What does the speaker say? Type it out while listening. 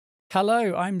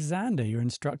Hello, I'm Xander, your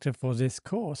instructor for this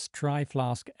course, Try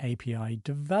Flask API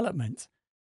Development.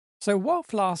 So while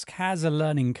Flask has a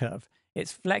learning curve,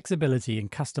 its flexibility and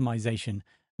customization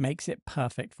makes it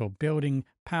perfect for building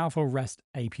powerful REST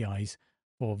APIs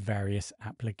for various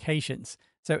applications.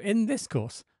 So in this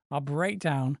course, I'll break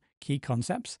down key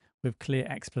concepts with clear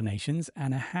explanations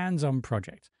and a hands-on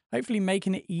project, hopefully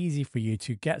making it easy for you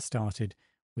to get started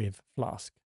with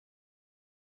Flask.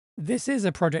 This is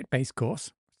a project-based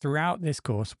course. Throughout this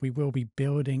course, we will be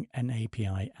building an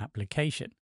API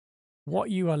application.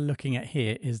 What you are looking at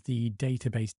here is the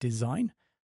database design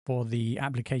for the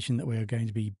application that we're going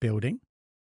to be building.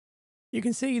 You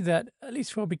can see that, at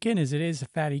least for beginners, it is a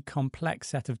fairly complex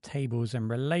set of tables and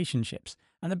relationships.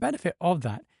 And the benefit of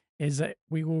that is that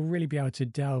we will really be able to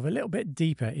delve a little bit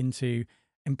deeper into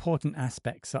important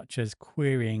aspects such as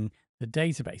querying the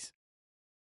database.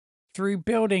 Through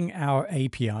building our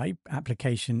API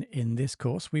application in this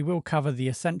course, we will cover the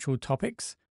essential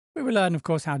topics. We will learn, of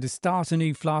course, how to start a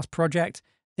new Flask project,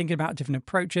 thinking about different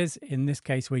approaches. In this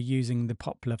case, we're using the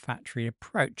popular factory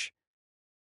approach.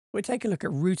 We'll take a look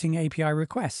at routing API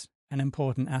requests, an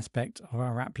important aspect of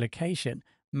our application,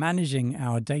 managing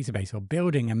our database or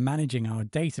building and managing our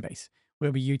database.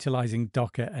 We'll be utilizing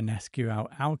Docker and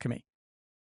SQLAlchemy.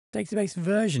 Database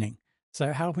versioning,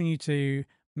 so helping you to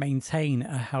maintain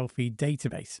a healthy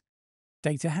database.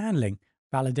 Data handling,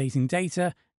 validating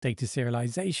data, data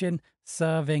serialization,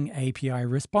 serving API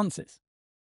responses.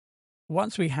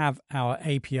 Once we have our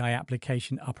API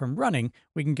application up and running,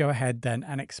 we can go ahead then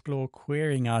and explore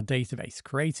querying our database,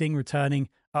 creating, returning,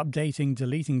 updating,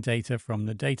 deleting data from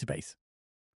the database.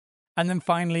 And then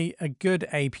finally, a good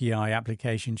API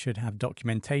application should have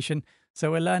documentation.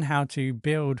 So we'll learn how to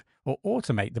build or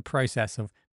automate the process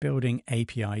of building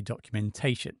API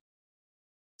documentation.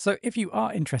 So if you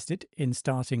are interested in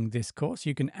starting this course,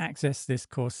 you can access this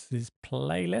course's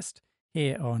playlist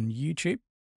here on YouTube.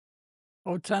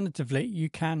 Alternatively, you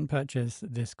can purchase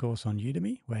this course on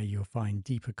Udemy, where you'll find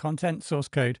deeper content, source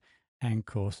code, and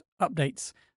course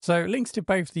updates. So links to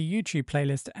both the YouTube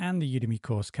playlist and the Udemy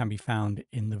course can be found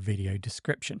in the video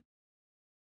description.